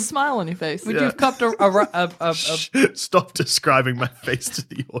 You got a little smile on your face. Would you have cupped a Stop describing my face to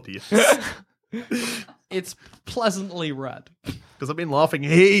the audience. It's pleasantly red. Because I've been laughing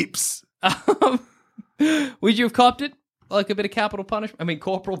heaps. Would you have copped it? Like a bit of capital punishment? I mean,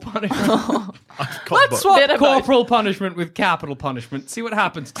 corporal punishment. Let's Let's swap Bit of both. corporal punishment with capital punishment. See what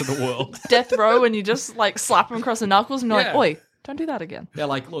happens to the world. Death row and you just like slap them across the knuckles and you're Yeah. like, oi, don't do that again. They're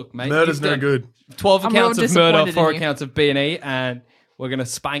like, look, mate. Murder's you've no done good. 12 I'm accounts real of murder, disappointed 4 in you. accounts of B&E, and we're going to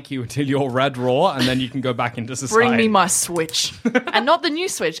spank you until you're red raw, and then you can go back into society. Bring me my Switch. And not the new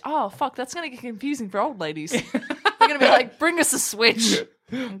Switch. Oh, fuck, that's going to get confusing for old ladies. They're going to be like, bring us a Switch.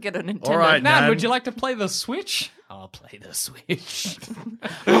 And get a Nintendo. All right, Nan, Nan. would you like to play the Switch? I'll play the Switch.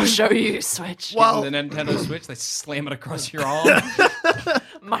 I'll show you Switch. Well, The Nintendo Switch, they slam it across your arm.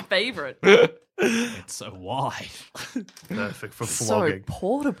 My favorite. It's so wide. perfect for So flogging.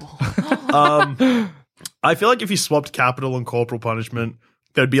 portable. I feel like if you swapped capital and corporal punishment,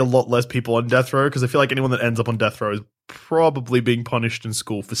 there'd be a lot less people on death row because I feel like anyone that ends up on death row is probably being punished in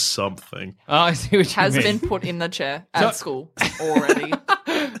school for something. Oh, I see what you Has mean. been put in the chair at So- school already.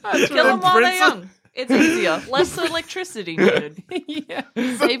 Kill them while they're young. It's easier. Less electricity needed. Yeah.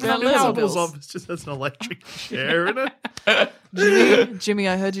 Save on power Principal's bills. office just has an electric chair in it. Jimmy,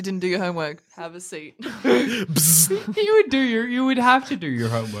 I heard you didn't do your homework. Have a seat. You would have to do your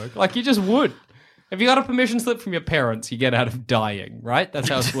homework. Like you just would. If you got a permission slip from your parents, you get out of dying, right? That's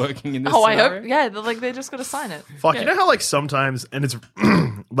how it's working in this Oh, I scenario. hope. Yeah, they just got to sign it. Fuck, you know how like sometimes, and it's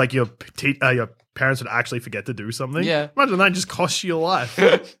like your parents would actually forget to do something? Yeah. Imagine that just costs you your life.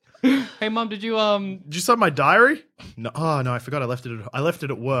 Hey, Mum, did you Did you sign my diary? No, oh no, I forgot. I left it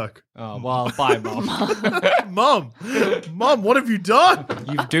at work. Oh, well, bye, Mum. Mom, what have you done?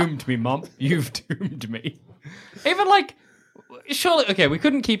 You've doomed me, Mum. You've doomed me. Even like, surely, okay, we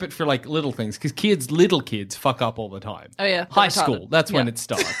couldn't keep it for like little things because little kids fuck up all the time. Oh, yeah, High they're school, retarded. that's when Yeah. it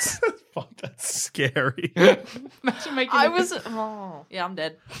starts. Fuck, that's scary. Imagine making I the- was. Oh, yeah, I'm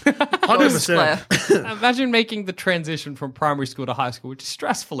dead. 100%. Claire. Imagine making the transition from primary school to high school, which is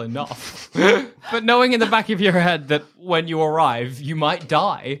stressful enough. But knowing in the back of your head that when you arrive, you might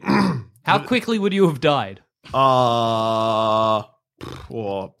die. How quickly would you have died? Or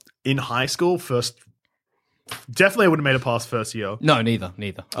in high school, definitely I would have made it past first year. No, neither.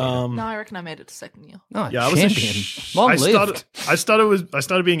 No, I reckon I made it to second year. No, Yeah, I was champion. Long lived. I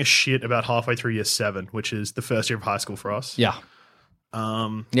started being a shit about halfway through year 7, which is the first year of high school for us. Yeah.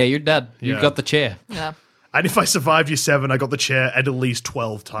 Yeah, you're dead. You yeah. got the chair. Yeah. And if I survived year 7, I got the chair at least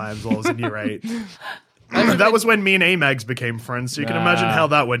 12 times while I was in year 8. That was when me and Amags became friends, so you can imagine how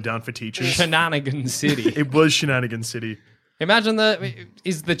that went down for teachers. Shenanigan City. It was Shenanigan City. Imagine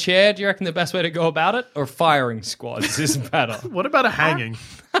is the chair, do you reckon the best way to go about it? Or firing squads is better? What about a hanging?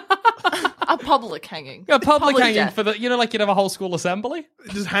 A public hanging. A public hanging death. for like you'd have a whole school assembly?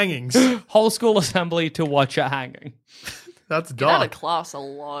 Just hangings. Whole school assembly to watch a hanging. That's Get out of dark. class a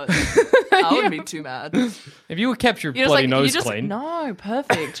lot. I wouldn't be too mad. If you kept your You're bloody just like, nose clean. No,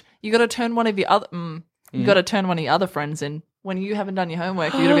 perfect. You got to turn one of your other. You got to turn one of your other friends in when you haven't done your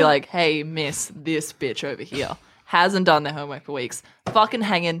homework. You got to be like, "Hey, miss, this bitch over here hasn't done their homework for weeks. Fucking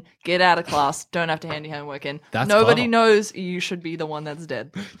hanging. Get out of class. Don't have to hand your homework in. That's Nobody clever. knows you should be the one that's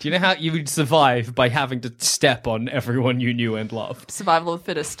dead. Do you know how you would survive by having to step on everyone you knew and loved? Survival of the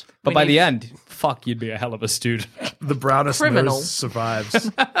fittest. But We by need- the end, fuck, you'd be a hell of a student. The brownest Criminal. nose survives.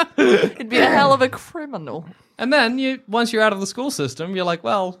 it'd be a hell of a criminal. And then once you're out of the school system, you're like,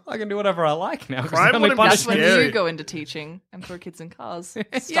 well, I can do whatever I like now. 'cause Crime the only wouldn't be That's when Scary. you go into teaching and throw kids in cars.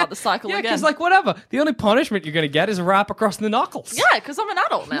 Start the cycle yeah, again. because like whatever. The only punishment you're going to get is a rap across the knuckles. yeah, because I'm an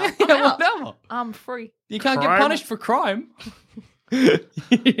adult now. I'm Yeah, out. whatever. I'm free. You can't get Crime? punished for crime.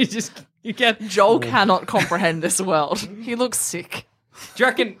 you get. Joel cannot comprehend this world. He looks sick. Do you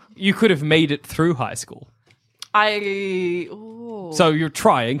reckon you could have made it through high school? Ooh. So you're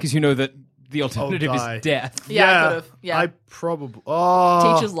trying because you know that the Oh, alternative die. is death. Yeah, I could have. Yeah. I probably.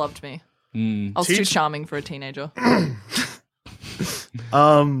 Oh. Teachers loved me. I was too charming for a teenager.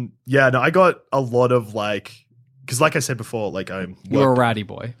 Yeah, no, I got a lot of because like I said before, You were a rowdy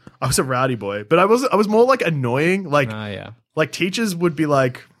boy. I was a rowdy boy, but I was more like annoying. Like Ah, yeah. like teachers would be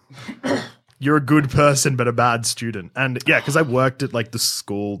like, you're a good person but a bad student. And yeah, because I worked at like the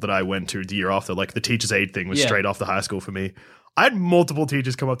school that I went to the year after, like the teacher's aide thing was straight off the high school for me. I had multiple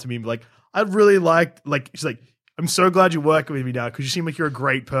teachers come up to me and be like, I'd really like she's like, I'm so glad you're working with me now because you seem like you're a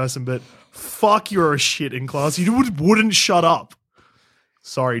great person, but fuck, you're a shit in class. You wouldn't shut up.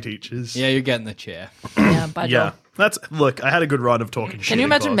 Sorry, teachers. Yeah, you're getting the chair. Yeah, bye, Joel. Look, I had a good run of talking shit. Can you in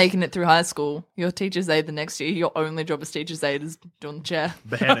imagine class. making it through high school? Your teacher's aide the next year, your only job as teacher's aide is doing the chair.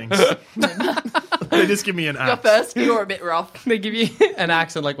 Beheadings. They just give me an Your axe. first few are a bit rough. They give you an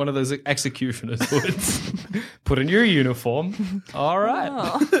accent like one of those executioners would. Put in your uniform. All right.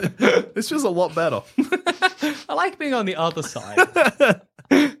 Oh. This feels a lot better. I like being on the other side.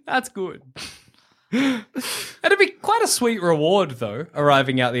 That's good. It'd be quite a sweet reward, though,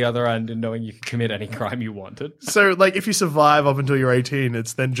 arriving out the other end and knowing you can commit any crime you wanted. So, like, if you survive up until you're 18,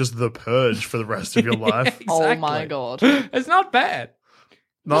 it's then just the purge for the rest of your life. Oh my god. It's not bad.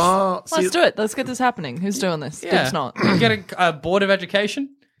 No, Let's do it. Let's get this happening. Who's doing this? Yeah. It's not. Get a board of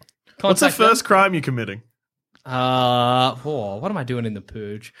education. What's the Contact them. first crime you're committing? What am I doing in the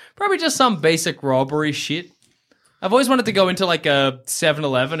purge? Probably just some basic robbery shit. I've always wanted to go into like a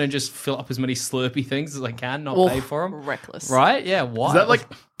 7-Eleven and just fill up as many Slurpee things as I can, not pay for them. Reckless. Right? Yeah, why? Is that like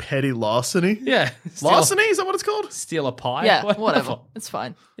petty larceny? Yeah. Larceny? Is that what it's called? Steal a pie? Yeah, whatever. It's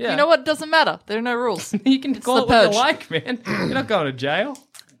fine. Yeah. You know what? It doesn't matter. There are no rules. You can It's call the it what purge. you like, man. You're not going to jail.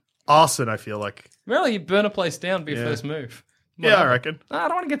 Arson, I feel like. Really, you burn a place down, be your first move. Yeah, I reckon. I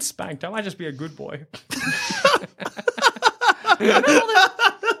don't want to get spanked. I might just be a good boy.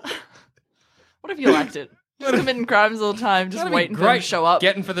 What if you liked it? Just committing crimes all the time, just That'd be waiting for them to show up.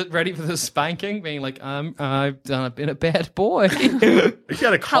 Getting ready for the spanking, being like, I've been a bad boy. If you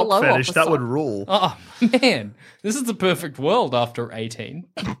had a cop Hello, fetish, that officer. would rule. Oh, man. This is the perfect world after 18.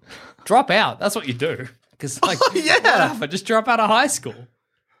 Drop out. That's what you do. Because, like, whatever, just drop out of high school.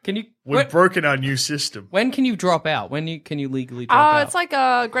 Can you... We've broken our new system. When can you drop out? Can you legally drop out? It's like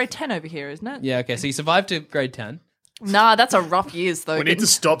grade 10 over here, isn't it? Yeah, okay. So you survived to grade 10. Nah, that's a rough years, though. We need to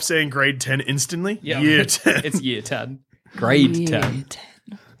stop saying grade 10 instantly. Yeah. Year 10. It's year 10. Grade 10.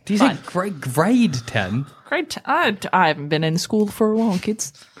 Do you say grade 10? Grade 10. I haven't been in school for a while,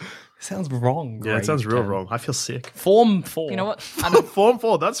 kids. Sounds wrong. Yeah, it sounds real 10. wrong. I feel sick. Form 4. You know what? Form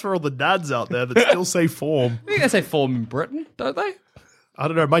 4, that's for all the dads out there that still say form. I think they say form in Britain, don't they? I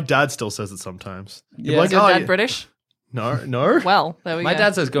don't know. My dad still says it sometimes. Yeah. Like, Is your "Oh, dad yeah." British? No. Well, there we My go.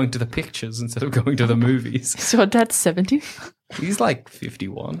 dad says going to the pictures instead of going to the movies. So your dad's 70? He's like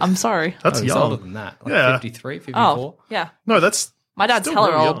 51. I'm sorry. Oh, That's he's young. older than that. Like Yeah. 53, 54. Oh, yeah. No, that's My dad's still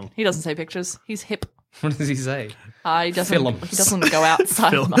hella really old. young. He doesn't say pictures. He's hip. What does he say? He doesn't. Films. He doesn't go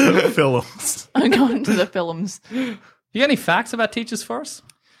outside. films. I'm going to the films. You got any facts about teachers for us?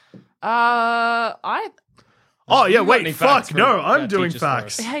 I. Oh, yeah, You got any wait, facts fuck. for- No, I'm about doing teachers for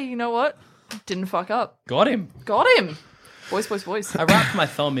us? facts. Hey, you know what? Didn't fuck up. Got him. Got him. Voice. I wrapped my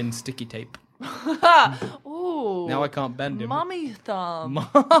thumb in sticky tape. Ooh. Now I can't bend him. Mummy thumb.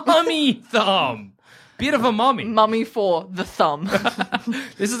 Mummy thumb. Bit of a mummy. Mummy for the thumb.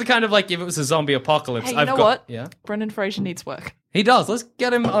 This is the kind of like if it was a zombie apocalypse. Hey, you I've know got, what? Yeah. Brendan Fraser needs work. He does. Let's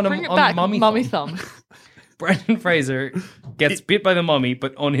get him on Bring it on back. mummy thumb. Brendan Fraser gets bit by the mummy,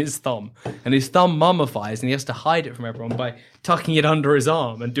 but on his thumb. And his thumb mummifies, and he has to hide it from everyone by tucking it under his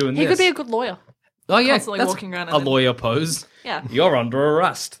arm and doing He this. could be a good lawyer. Oh, yeah. constantly That's walking around in a them. lawyer pose. Yeah. You're under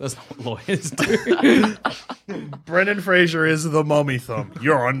arrest. That's not what lawyers do. Brendan Fraser is the mummy thumb.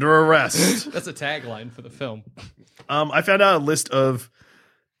 You're under arrest. That's a tagline for the film. I found out a list of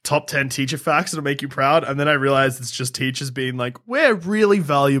top 10 teacher facts that'll make you proud, and then I realized it's just teachers being like, we're really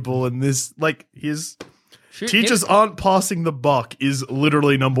valuable in this. Like, teachers aren't passing the buck is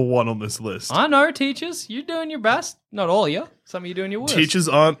literally number 1 on this list. I know, teachers. You're doing your best. Not all of you. Some of you doing your worst. Teachers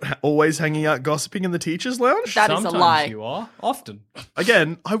aren't always hanging out gossiping in the teachers' lounge. That is Sometimes a lie. you are. Often.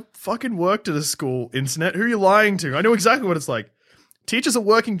 Again, I fucking worked at a school, internet. Who are you lying to? I know exactly what it's like. Teachers are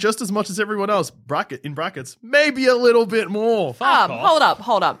working just as much as everyone else. In brackets, maybe a little bit more.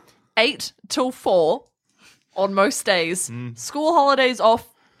 Hold up. 8 till 4 on most days. School holidays off,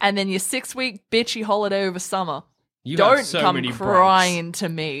 and then your 6-week bitchy holiday over summer. You Don't have so come many breaks. crying to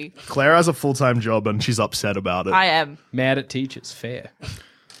me. Claire has a full-time job and she's upset about it. I am. Mad at teachers. Fair.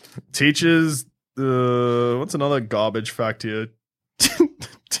 Teachers, what's another garbage fact here?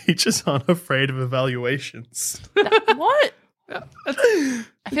 Teachers aren't afraid of evaluations. What?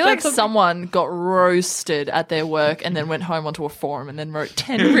 I feel like someone got roasted at their work and then went home onto a forum and then wrote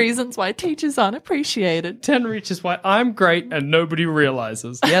 10 reasons why teachers aren't appreciated. 10 reaches why I'm great and nobody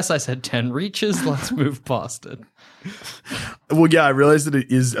realizes. Yes, I said 10 reaches. Let's move past it. Well, yeah, I realized that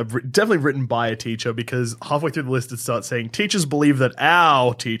it is definitely written by a teacher because halfway through the list it starts saying teachers believe that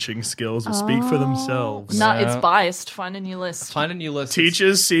our teaching skills will speak for themselves. Nah, it's biased. Find a new list. Find a new list.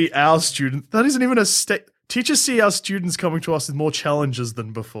 Teachers see our students. That isn't even a state. Teachers see our students coming to us with more challenges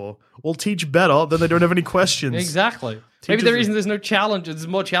than before. We'll teach better, then they don't have any questions. Exactly. Maybe the reason there's no challenges, there's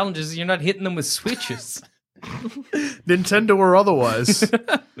more challenges, is you're not hitting them with switches. Nintendo or otherwise.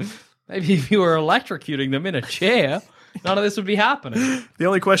 Maybe if you were electrocuting them in a chair, none of this would be happening. The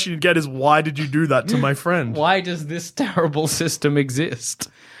only question you'd get is, why did you do that to my friend? Why does this terrible system exist?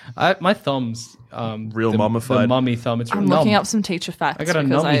 My thumb's real mummified. The mummy thumb. It's I'm looking up some teacher facts. I got a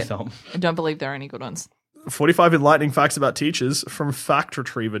because nummy thumb. I don't believe there are any good ones. 45 enlightening facts about teachers from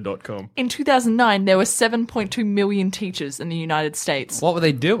factretriever.com. In 2009, there were 7.2 million teachers in the United States. What were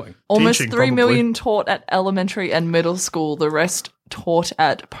they doing? Almost Teaching, 3 million probably. taught at elementary and middle school. The rest taught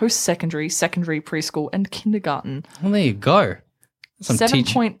at post-secondary, secondary, preschool, and kindergarten. Well, there you go.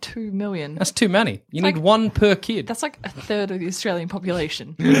 7.2 million. That's too many. You need like- one per kid. That's like a third of the Australian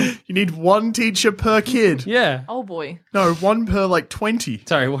population. You need one teacher per kid. Yeah. Oh boy. No, one per 20.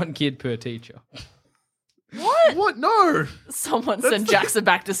 Sorry, one kid per teacher. What? What? No. Someone send Jackson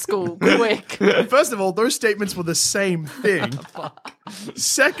back to school, quick. First of all, those statements were the same thing.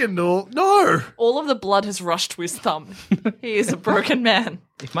 Second of all, no. All of the blood has rushed to his thumb. He is a broken man.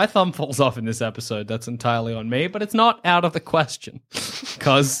 If my thumb falls off in this episode, that's entirely on me, but it's not out of the question.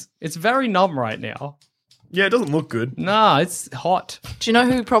 Because it's very numb right now. Yeah, it doesn't look good. Nah, it's hot. Do you know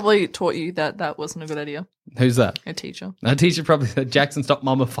who probably taught you that that wasn't a good idea? Who's that? A teacher. A teacher probably said, Jackson, stop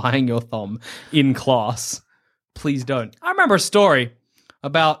mummifying your thumb in class. Please don't. I remember a story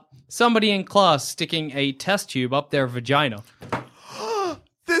about somebody in class sticking a test tube up their vagina.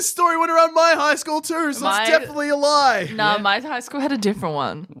 This story went around my high school too, so it's definitely a lie. Nah, my high school had a different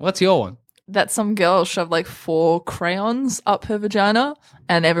one. What's your one? That some girl shoved like 4 crayons up her vagina,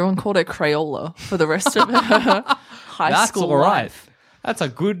 and everyone called her Crayola for the rest of her high school all right. life. That's a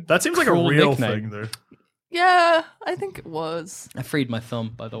good. That seems like a cruel real nickname. thing, though. Yeah, I think it was. I freed my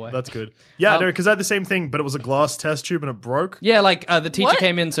thumb, by the way. That's good. Yeah, no, because I had the same thing, but it was a glass test tube and it broke. Yeah, like the teacher What?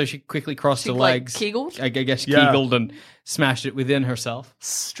 came in, so she quickly crossed her like, legs. Kegeled? I guess she Yeah. Kegeled and smashed it within herself.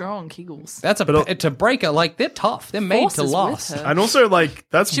 Strong Kegels. That's to break it. Like they're tough. They're made to Forces with last. her. And also, like,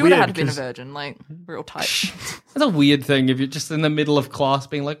 that's She would weird. have had to been a 'cause- virgin, like real tight. That's a weird thing if you're just in the middle of class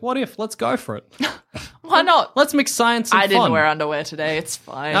being like, "What if? Let's go for it. Why not? Let's mix science and I fun." didn't wear underwear today. It's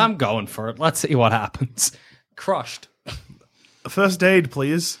fine. I'm going for it. Let's see what happens. Crushed. First aid,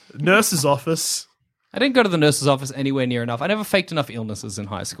 please. Nurse's office. I didn't go to the nurse's office anywhere near enough. I never faked enough illnesses in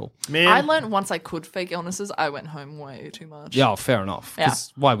high school. Man, I learned once I could fake illnesses, I went home way too much. Yeah, fair enough.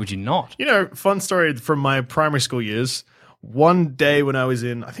 'Cause why would you not? you know, fun story from my primary school years. One day when I was I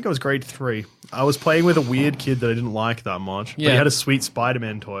think I was grade 3, I was playing with a weird kid that I didn't like that much. But Yeah. he had a sweet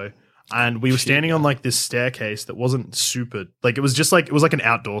Spider-Man toy. And we were standing on like this staircase that wasn't super, like it was just like, it was like an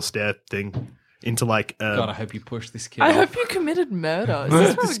outdoor stair thing into like, God, I hope you push this kid I off. hope you committed murder. Is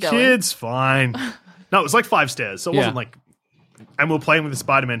this where this we're going? kid's fine. No, it was like 5 stairs. So it wasn't Yeah. like, and we were playing with the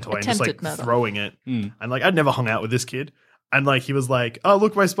Spider-Man toy and just like Attempted murder. throwing it. And like, I'd never hung out with this kid. And like, he was like, oh,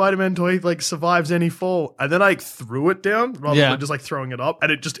 look, my Spider-Man toy like survives any fall. And then I like, threw it down rather Yeah. than just like throwing it up. And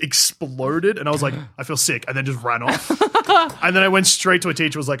it just exploded. And I was like, I feel sick. And then just ran off. And then I went straight to a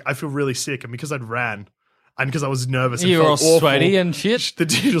teacher, was like, I feel really sick. And because I'd ran and because I was nervous and You were all felt awful, sweaty and shit. the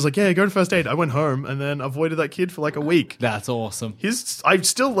teacher was like, yeah, go to first aid. I went home and then avoided that kid for like a week. That's awesome. I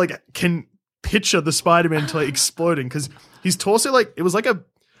still like can picture the Spider-Man toy exploding because his torso it was like a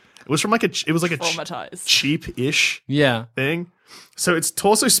Traumatized. cheap-ish Yeah. thing. So its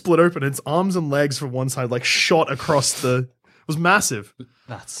torso split open, its arms and legs from one side like shot across it was massive.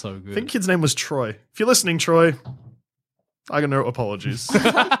 That's so good. I think the kid's name was Troy. If you're listening, Troy, I got no apologies.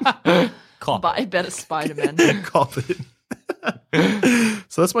 Cop. Buy better Spider-Man. Cop it.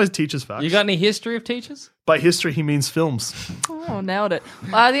 So that's my teacher's fact. You got any history of teachers? By history, he means films. Oh, nailed it. Hey,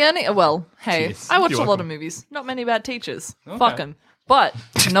 Jeez. I watch You're a lot welcome. of movies. Not many bad teachers. Fuck 'em. But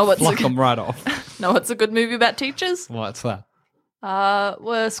Block them right off. know what's a good movie about teachers? What's that?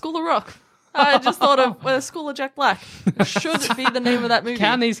 We're School of Rock. I just thought of We're School of Jack Black. Should be the name of that movie.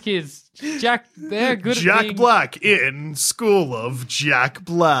 Can these kids, Jack? They're good at Jack being... Black in School of Jack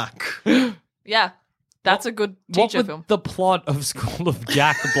Black. Yeah, that's a good What teacher would film. the plot of School of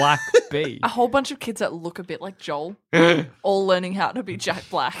Jack Black be? A whole bunch of kids that look a bit like Joel, all learning how to be Jack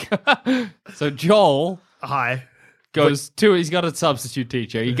Black. So Joel Hi. He's got a substitute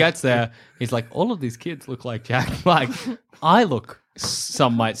teacher. He gets there. He's like, all of these kids look like Jack Black. I look,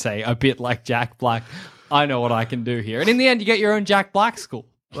 some might say, a bit like Jack Black. I know what I can do here. And in the end, you get your own Jack Black school.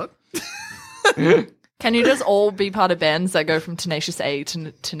 What? Can you just all be part of bands that go from Tenacious A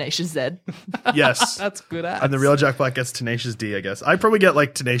to Tenacious Z? Yes. That's good ass. And the real Jack Black gets Tenacious D, I guess. I'd probably get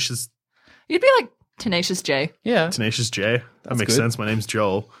like Tenacious You'd be like Tenacious J. Yeah. Tenacious J. That makes good. sense. My name's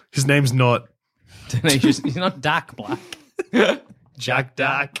Joel. His name's not Tenacious. He's not Dak Black. Jack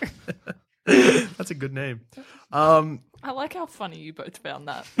Dak. That's a good name. I like how funny you both found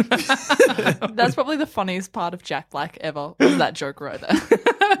that. That's probably the funniest part of Jack Black ever, was that joke right there.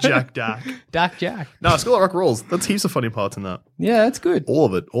 Jack Dak. Dak Jack. No, School of Rock rules. That's heaps of funny parts in that. Yeah, that's good. All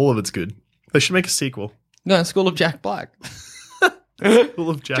of it. All of it's good. They should make a sequel. No, School of Jack Black. School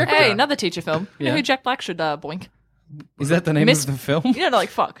of Jack Hey, Dak. another teacher film. You know Yeah. who Jack Black should boink? Is that the name Miss- of the film? You know, like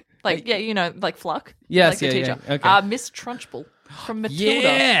fuck. Like, yeah, you know, like Fluck. Yes, like the yeah, teacher. yeah, okay. Miss Trunchbull from Matilda.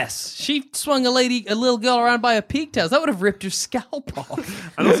 Yes, she swung a little girl around by her pigtails. That would have ripped her scalp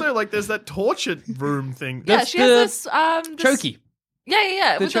off. And also, like, there's that torture room thing. Yeah, That's she the has this Chokey.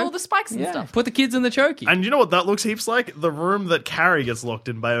 Yeah, with choke- all the spikes and Yeah, stuff. put the kids in the chokey. And you know what that looks heaps like? The room that Carrie gets locked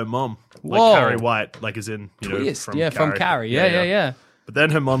in by her mum. Like Whoa. Carrie White, like is in, you know, Twist. from Yeah, Carrie. from Carrie. Yeah. But then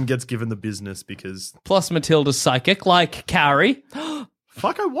her mum gets given the business because, Plus Matilda's psychic, like Carrie.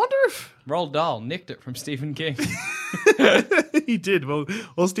 fuck, I wonder if Roald Dahl nicked it from Stephen King. he did. Well,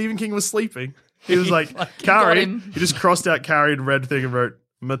 while Stephen King was sleeping, he was like, got Carrie. him. He just crossed out Carrie in red thing and wrote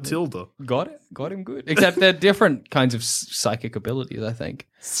Matilda. Got it. Got him good. Except they're different kinds of psychic abilities, I think.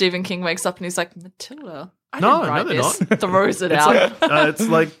 Stephen King wakes up and he's like, Matilda? I No, didn't write no, they're this. not. Throws it out. It's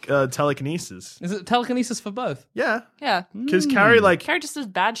like telekinesis. Is it telekinesis for both? Yeah. Yeah. Because Carrie, like, Carrie just does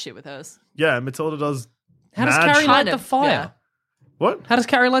bad shit with hers. yeah, Matilda does. How does mad Carrie shit. light Kind the of, fire? yeah. What? How does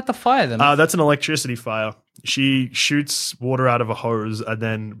Carrie light the fire then? That's an electricity fire. She shoots water out of a hose and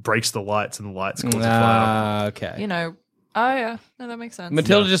then breaks the lights, and the lights cause a fire. Okay. You know, oh yeah. No, that makes sense.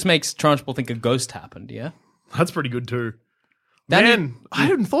 Matilda just makes Trunchbull think a ghost happened, yeah? That's pretty good too. That Man, I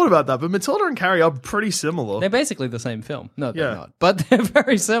hadn't thought about that, but Matilda and Carrie are pretty similar. They're basically the same film. No, they're Yeah. not. But they're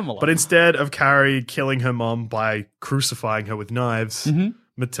very similar. But instead of Carrie killing her mom by crucifying her with knives, Mm-hmm.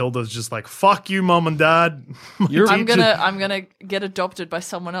 Matilda's just like, "Fuck you, mom and dad." I'm gonna get adopted by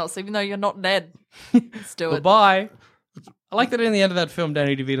someone else, even though you're not dead. Let's do it. bye. I like that in the end of that film,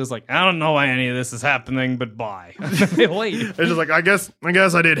 Danny DeVito's like, I don't know why any of this is happening, but bye. They leave. It's just like, I guess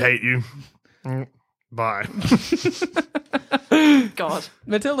I did hate you. Bye. God.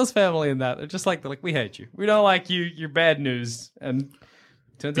 Matilda's family in that, they're just like, they're like, we hate you. We don't like you. You're bad news. And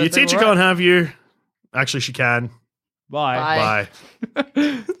turns Your out they teacher were can't right. have you. Actually, she can. Bye. Bye.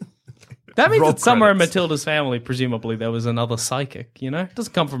 Bye. That means Roll that somewhere in credits. Matilda's family, presumably, there was another psychic, you know? It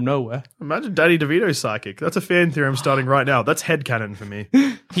doesn't come from nowhere. Imagine Danny DeVito's psychic. That's a fan theory I'm starting right now. That's headcanon for me.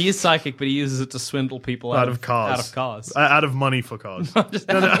 He is psychic, but he uses it to swindle people Out of cars. Out of cars. Out of money for cars. Out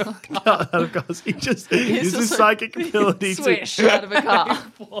of cars. He just uses just psychic ability to... Swish out of a car.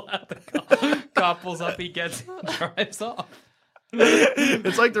 Pull out the car. Car pulls up, he gets drives off.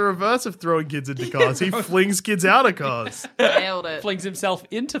 It's like the reverse of throwing kids into cars. He flings kids out of cars. Nailed it. Flings himself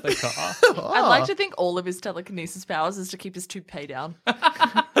into the car. I'd like to think all of his telekinesis powers is to keep his toupee down.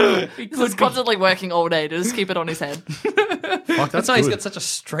 He He's just constantly working all day to just keep it on his head. Fuck, That's why he's good. got such a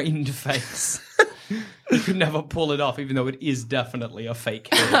strained face. You could never pull it off, even though it is definitely a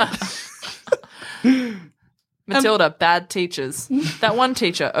fake head. Matilda, bad teachers. That one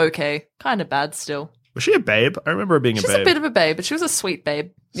teacher, okay. Kind of bad still. Was she a babe? I remember her being She's a babe. a bit of a babe, but she was a sweet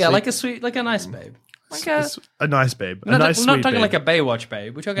babe. Yeah, like a nice babe. Like a, A nice babe. We're A not, nice, we're not sweet talking babe. like a Baywatch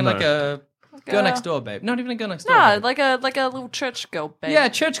babe. We're talking No. like a like girl a- next door babe. Not even a girl next door No, babe. like a little church girl babe. Yeah,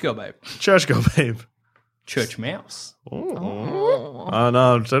 church girl babe. Church girl babe. Church mouse. Oh no,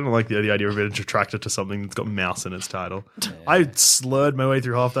 I don't like the idea of being attracted to something that's got mouse in its title. I slurred my way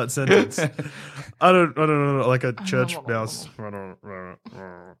through half that sentence. I don't know, like a church mouse.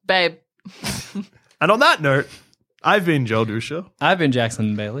 Babe. And on that note, I've been Joel Dusha. I've been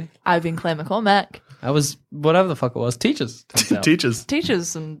Jackson Bailey. I've been Claire McCormack. I was whatever the fuck it was. Teachers. turns out. Teachers.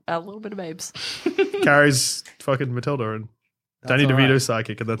 Teachers and a little bit of babes. Carrie's fucking Matilda and Danny all right. DeVito's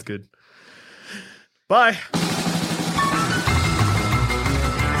psychic, and that's good. Bye.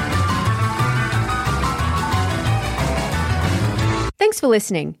 Thanks for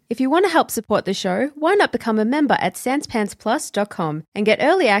listening. If you want to help support the show, why not become a member at sanspantsplus.com and get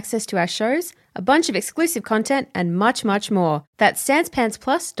early access to our shows, a bunch of exclusive content, and much, much more. That's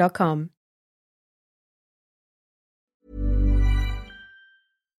sanspantsplus.com.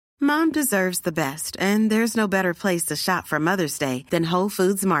 Mom deserves the best, and there's no better place to shop for Mother's Day than Whole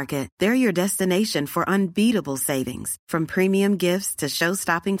Foods Market. They're your destination for unbeatable savings, from premium gifts to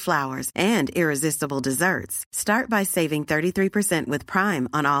show-stopping flowers and irresistible desserts. Start by saving 33% with Prime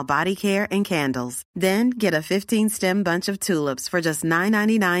on all body care and candles. Then get a 15-stem bunch of tulips for just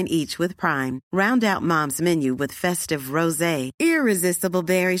 $9.99 each with Prime. Round out Mom's menu with festive rosé, irresistible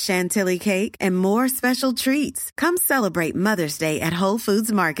berry chantilly cake, and more special treats. Come celebrate Mother's Day at Whole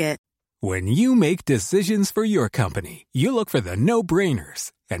Foods Market. When you make decisions for your company, you look for the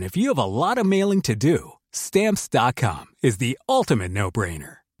no-brainers. And if you have a lot of mailing to do, Stamps.com is the ultimate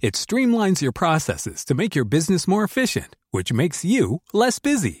no-brainer. It streamlines your processes to make your business more efficient, which makes you less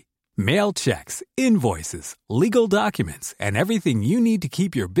busy. Mail checks, invoices, legal documents, and everything you need to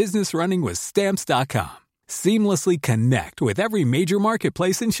keep your business running with Stamps.com. Seamlessly connect with every major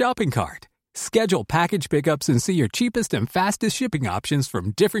marketplace and shopping cart. Schedule package pickups and see your cheapest and fastest shipping options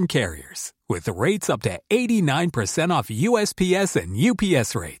from different carriers, with rates up to 89% off USPS and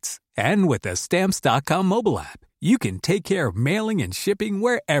UPS rates. And with the Stamps.com mobile app, you can take care of mailing and shipping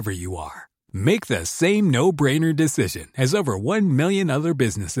wherever you are. Make the same no-brainer decision as over 1 million other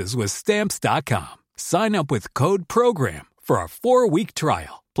businesses with Stamps.com. Sign up with code PROGRAM for a 4-week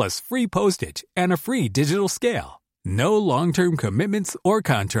trial, plus free postage and a free digital scale. No long-term commitments or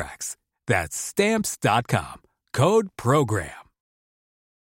contracts. That's Stamps.com. Code PROGRAM.